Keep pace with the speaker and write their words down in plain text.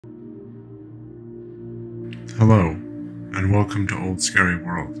Hello, and welcome to Old Scary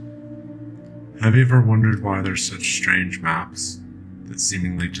World. Have you ever wondered why there's such strange maps that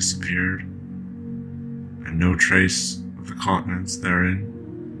seemingly disappeared, and no trace of the continents therein?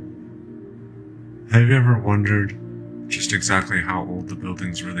 Have you ever wondered just exactly how old the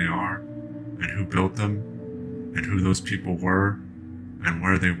buildings really are, and who built them, and who those people were, and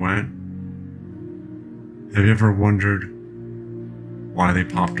where they went? Have you ever wondered why they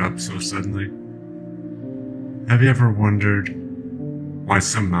popped up so suddenly? Have you ever wondered why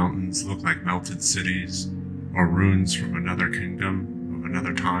some mountains look like melted cities or ruins from another kingdom of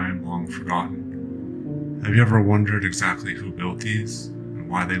another time long forgotten? Have you ever wondered exactly who built these and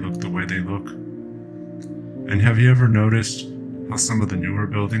why they look the way they look? And have you ever noticed how some of the newer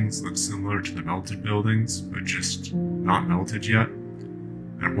buildings look similar to the melted buildings, but just not melted yet?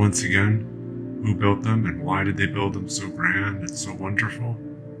 And once again, who built them and why did they build them so grand and so wonderful?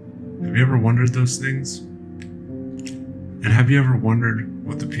 Have you ever wondered those things? And have you ever wondered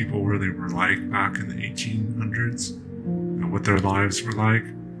what the people really were like back in the 1800s, and what their lives were like,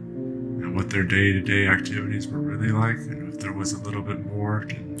 and what their day-to-day activities were really like, and if there was a little bit more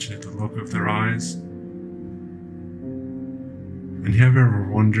to the look of their eyes? And have you ever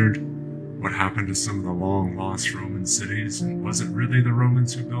wondered what happened to some of the long-lost Roman cities, and was it really the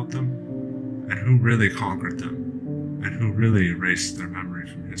Romans who built them? And who really conquered them? And who really erased their memory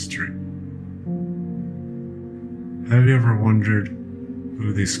from history? Have you ever wondered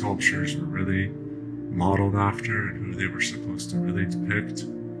who these sculptures were really modeled after and who they were supposed to really depict?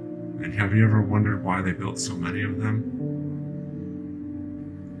 And have you ever wondered why they built so many of them?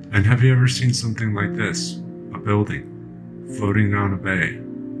 And have you ever seen something like this? A building floating down a bay,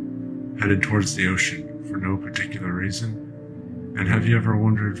 headed towards the ocean for no particular reason? And have you ever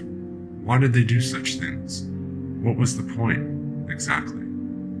wondered, why did they do such things? What was the point, exactly?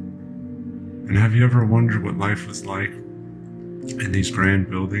 And have you ever wondered what life was like in these grand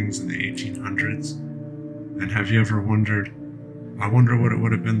buildings in the 1800s? And have you ever wondered, I wonder what it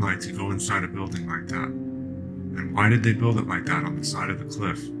would have been like to go inside a building like that? And why did they build it like that on the side of the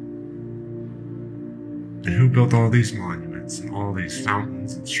cliff? And who built all these monuments and all these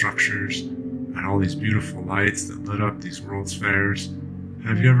fountains and structures and all these beautiful lights that lit up these World's Fairs?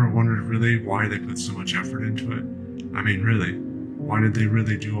 Have you ever wondered really why they put so much effort into it? I mean, really, why did they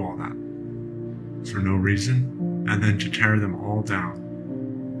really do all that? For no reason, and then to tear them all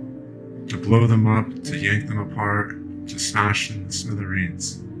down, to blow them up, to yank them apart, to smash them to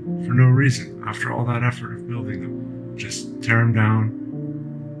smithereens, for no reason. After all that effort of building them, just tear them down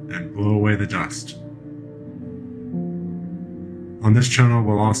and blow away the dust. On this channel,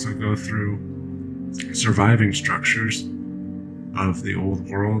 we'll also go through surviving structures of the old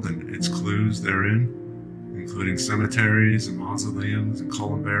world and its clues therein, including cemeteries and mausoleums and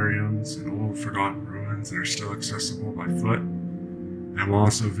columbariums and old forgotten ruins that are still accessible by foot. And we'll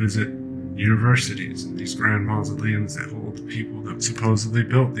also visit universities and these grand mausoleums that hold the people that supposedly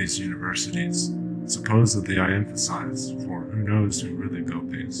built these universities. Supposedly, I emphasize, for who knows who really built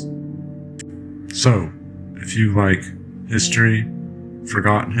these. So, if you like history,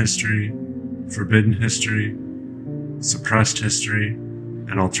 forgotten history, forbidden history, suppressed history,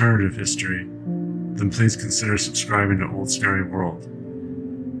 and alternative history, then please consider subscribing to Old Scary World.